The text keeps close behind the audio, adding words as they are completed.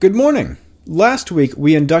Good morning. Last week,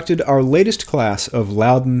 we inducted our latest class of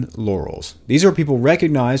Loudon Laurels. These are people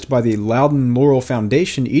recognized by the Loudon Laurel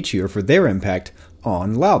Foundation each year for their impact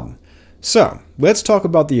on Loudon. So, let's talk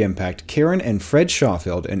about the impact Karen and Fred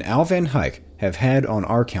Shawfield and Al Van Hyke have had on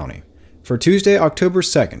our county. For Tuesday, October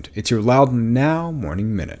 2nd, it's your Loudon Now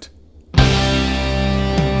Morning Minute.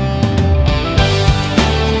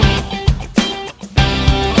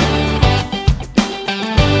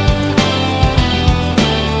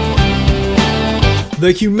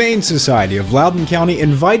 The Humane Society of Loudoun County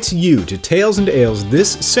invites you to Tales and Ales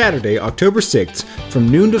this Saturday, October 6th, from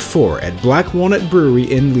noon to 4 at Black Walnut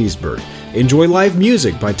Brewery in Leesburg. Enjoy live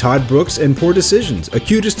music by Todd Brooks and Poor Decisions, a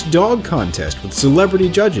cutest dog contest with celebrity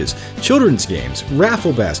judges, children's games,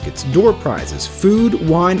 raffle baskets, door prizes, food,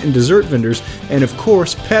 wine, and dessert vendors, and of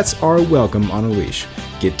course, pets are welcome on a leash.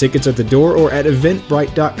 Get tickets at the door or at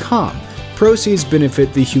eventbrite.com. Proceeds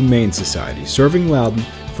benefit the Humane Society, serving Loudon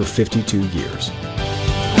for 52 years.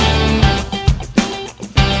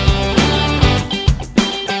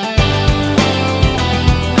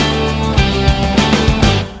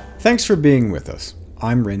 Thanks for being with us.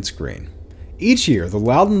 I'm Rence Green. Each year, the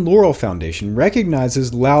Loudon Laurel Foundation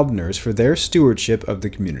recognizes Loudoners for their stewardship of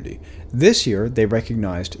the community. This year, they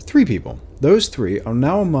recognized 3 people. Those 3 are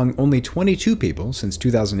now among only 22 people since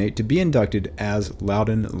 2008 to be inducted as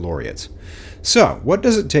Loudon Laureates. So, what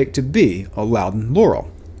does it take to be a Loudon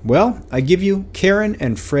Laurel? Well, I give you Karen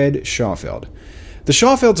and Fred Shawfield. The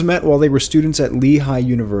Shawfields met while they were students at Lehigh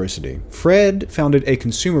University. Fred founded a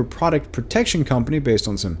consumer product protection company based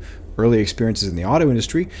on some early experiences in the auto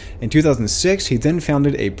industry. In 2006, he then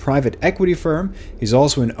founded a private equity firm. He's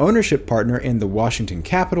also an ownership partner in the Washington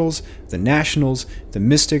Capitals, the Nationals, the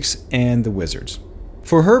Mystics, and the Wizards.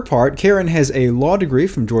 For her part, Karen has a law degree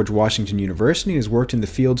from George Washington University and has worked in the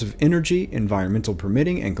fields of energy, environmental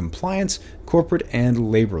permitting and compliance, corporate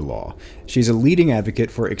and labor law. She's a leading advocate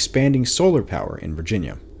for expanding solar power in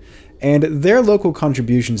Virginia. And their local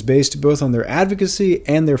contributions, based both on their advocacy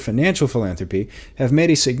and their financial philanthropy, have made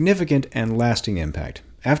a significant and lasting impact.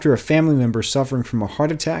 After a family member suffering from a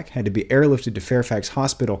heart attack had to be airlifted to Fairfax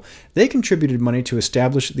Hospital, they contributed money to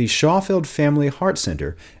establish the Shawfield Family Heart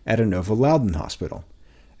Center at Inova Loudon Hospital.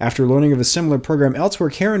 After learning of a similar program elsewhere,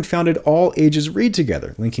 Karen founded All Ages Read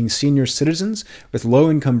Together, linking senior citizens with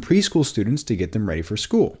low-income preschool students to get them ready for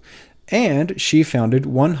school. And she founded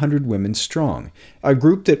 100 Women Strong, a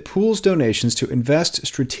group that pools donations to invest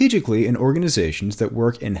strategically in organizations that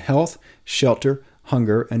work in health, shelter,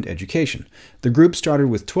 hunger, and education. The group started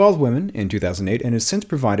with 12 women in 2008 and has since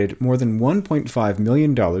provided more than $1.5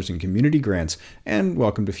 million in community grants and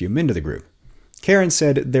welcomed a few men to the group. Karen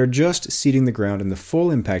said they're just seeding the ground and the full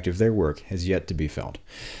impact of their work has yet to be felt.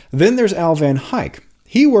 Then there's Al Van Hyke.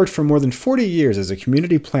 He worked for more than 40 years as a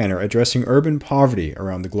community planner addressing urban poverty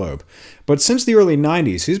around the globe. But since the early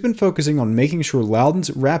 90s, he's been focusing on making sure Loudon's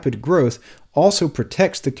rapid growth also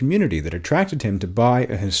protects the community that attracted him to buy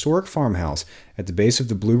a historic farmhouse at the base of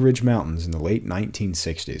the Blue Ridge Mountains in the late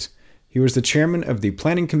 1960s. He was the chairman of the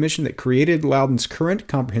planning commission that created Loudon's current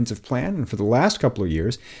comprehensive plan, and for the last couple of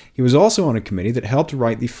years, he was also on a committee that helped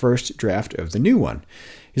write the first draft of the new one.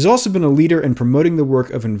 He's also been a leader in promoting the work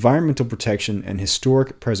of environmental protection and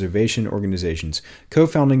historic preservation organizations,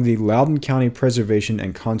 co-founding the Loudoun County Preservation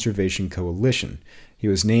and Conservation Coalition. He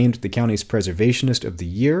was named the county's Preservationist of the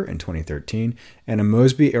Year in 2013 and a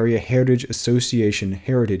Mosby Area Heritage Association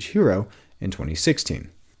Heritage Hero in 2016.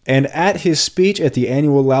 And at his speech at the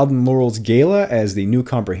annual Loudon Laurels Gala, as the new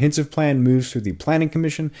comprehensive plan moves through the Planning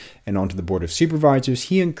Commission and onto the Board of Supervisors,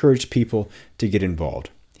 he encouraged people to get involved.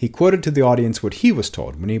 He quoted to the audience what he was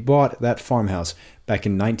told when he bought that farmhouse back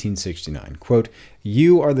in 1969. Quote,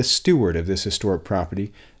 "You are the steward of this historic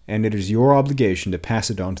property, and it is your obligation to pass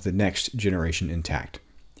it on to the next generation intact."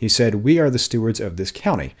 He said, "We are the stewards of this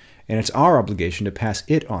county, and it's our obligation to pass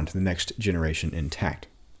it on to the next generation intact."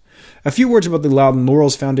 A few words about the Loudon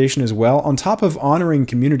Laurels Foundation as well. On top of honoring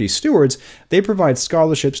community stewards, they provide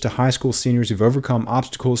scholarships to high school seniors who've overcome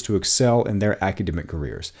obstacles to excel in their academic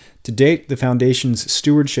careers. To date, the Foundation's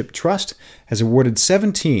Stewardship Trust has awarded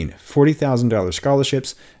 17 $40,000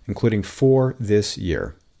 scholarships, including 4 this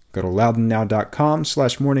year. Go to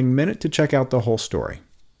loudonnow.com/morningminute to check out the whole story.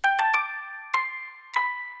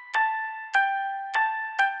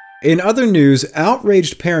 In other news,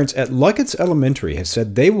 outraged parents at Luckett's Elementary have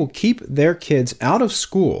said they will keep their kids out of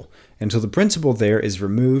school until the principal there is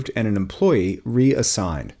removed and an employee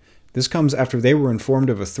reassigned. This comes after they were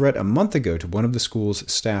informed of a threat a month ago to one of the school's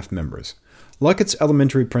staff members. Luckett's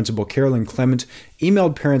Elementary Principal Carolyn Clement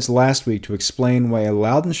emailed parents last week to explain why a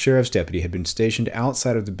Loudoun Sheriff's deputy had been stationed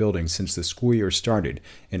outside of the building since the school year started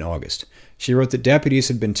in August. She wrote that deputies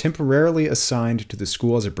had been temporarily assigned to the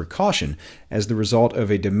school as a precaution as the result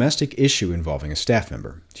of a domestic issue involving a staff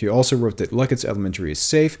member. She also wrote that Luckett's Elementary is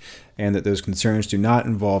safe and that those concerns do not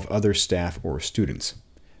involve other staff or students.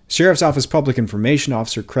 Sheriff's Office Public Information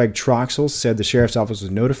Officer Craig Troxell said the Sheriff's Office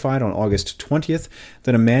was notified on August 20th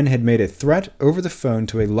that a man had made a threat over the phone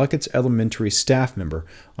to a Luckett's Elementary staff member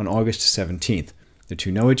on August 17th. The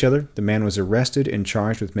two know each other. The man was arrested and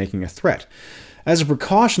charged with making a threat. As a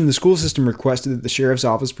precaution, the school system requested that the Sheriff's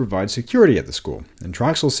Office provide security at the school, and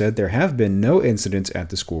Troxell said there have been no incidents at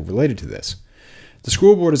the school related to this. The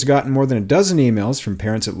school board has gotten more than a dozen emails from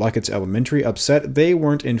parents at Luckett's Elementary upset they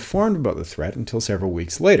weren't informed about the threat until several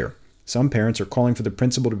weeks later. Some parents are calling for the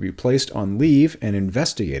principal to be placed on leave and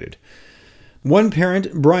investigated. One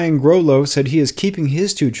parent, Brian Grollo, said he is keeping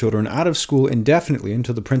his two children out of school indefinitely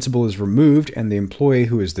until the principal is removed and the employee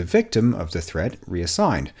who is the victim of the threat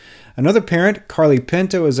reassigned. Another parent, Carly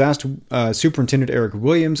Pinto, has asked Superintendent Eric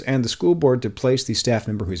Williams and the school board to place the staff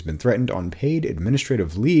member who's been threatened on paid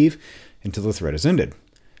administrative leave until the threat is ended.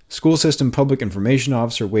 School System Public Information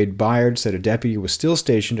Officer Wade Byard said a deputy was still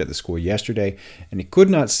stationed at the school yesterday, and he could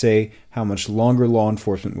not say how much longer law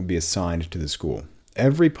enforcement would be assigned to the school.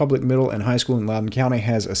 Every public middle and high school in Loudoun County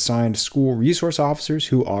has assigned school resource officers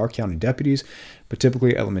who are county deputies, but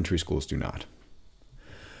typically elementary schools do not.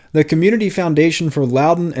 The Community Foundation for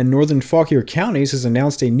Loudoun and Northern Fauquier counties has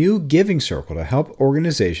announced a new giving circle to help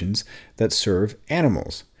organizations that serve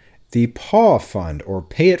animals. The PAW Fund, or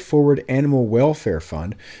Pay It Forward Animal Welfare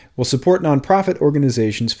Fund, will support nonprofit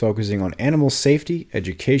organizations focusing on animal safety,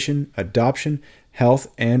 education, adoption, health,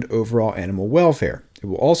 and overall animal welfare. It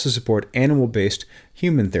will also support animal-based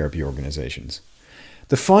human therapy organizations.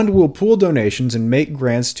 The fund will pool donations and make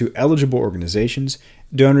grants to eligible organizations.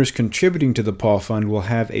 Donors contributing to the PAW Fund will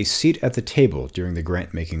have a seat at the table during the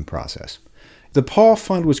grant-making process. The PAW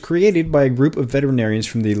Fund was created by a group of veterinarians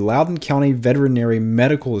from the Loudoun County Veterinary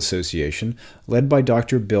Medical Association, led by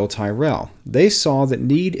Dr. Bill Tyrell. They saw that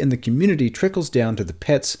need in the community trickles down to the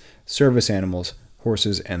pets, service animals,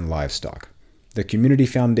 horses, and livestock. The Community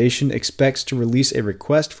Foundation expects to release a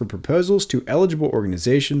request for proposals to eligible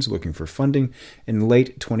organizations looking for funding in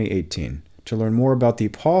late 2018. To learn more about the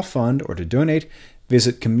PAW Fund or to donate,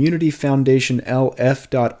 visit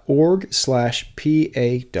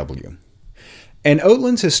communityfoundationlf.org/PAW. And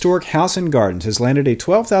Oatlands Historic House and Gardens has landed a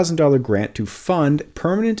 $12,000 grant to fund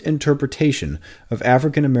permanent interpretation of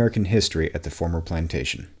African American history at the former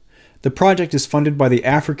plantation. The project is funded by the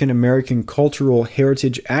African American Cultural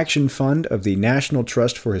Heritage Action Fund of the National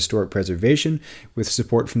Trust for Historic Preservation, with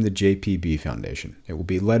support from the JPB Foundation. It will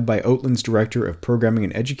be led by Oatlands Director of Programming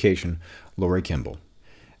and Education, Lori Kimball.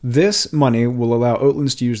 This money will allow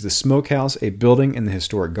Oatlands to use the Smokehouse, a building in the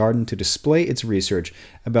historic garden, to display its research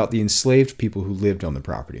about the enslaved people who lived on the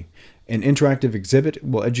property. An interactive exhibit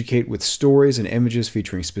will educate with stories and images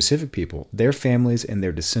featuring specific people, their families, and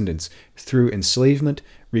their descendants through enslavement,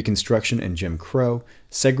 Reconstruction and Jim Crow,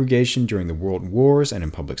 segregation during the World Wars and in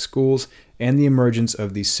public schools, and the emergence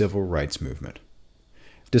of the Civil Rights Movement.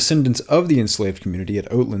 Descendants of the enslaved community at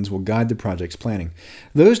Oatlands will guide the project's planning.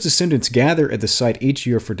 Those descendants gather at the site each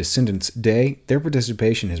year for Descendants Day. Their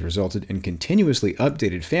participation has resulted in continuously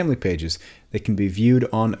updated family pages that can be viewed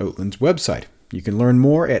on Oatlands' website. You can learn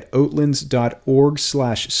more at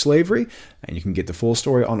oatlands.org/slavery, and you can get the full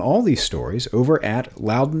story on all these stories over at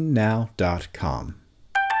loudounnow.com.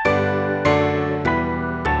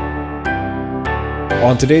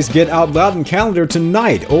 On today's Get Out Loudoun calendar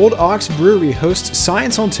tonight, Old Ox Brewery hosts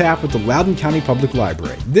Science on Tap with the Loudoun County Public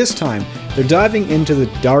Library. This time, they're diving into the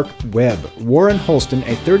dark web. Warren Holston,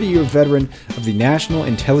 a 30-year veteran of the national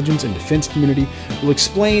intelligence and defense community, will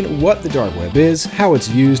explain what the dark web is, how it's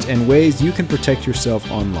used, and ways you can protect yourself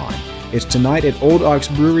online. It's tonight at Old Ox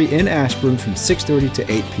Brewery in Ashburn from 6:30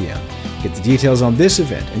 to 8 p.m. Get the details on this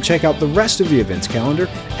event and check out the rest of the events calendar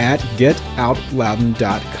at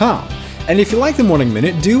getoutloudon.com. And if you like the Morning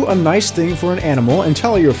Minute, do a nice thing for an animal and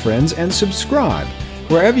tell your friends and subscribe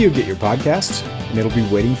wherever you get your podcasts, and it'll be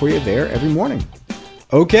waiting for you there every morning.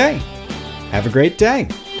 Okay, have a great day.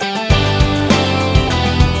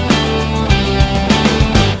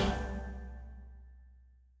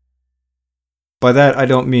 By that, I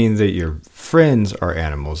don't mean that your friends are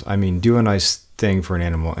animals. I mean, do a nice thing for an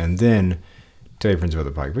animal and then tell your friends about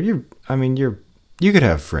the podcast. But you could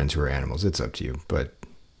have friends who are animals. It's up to you, but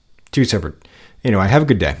two separate. Anyway, have a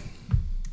good day.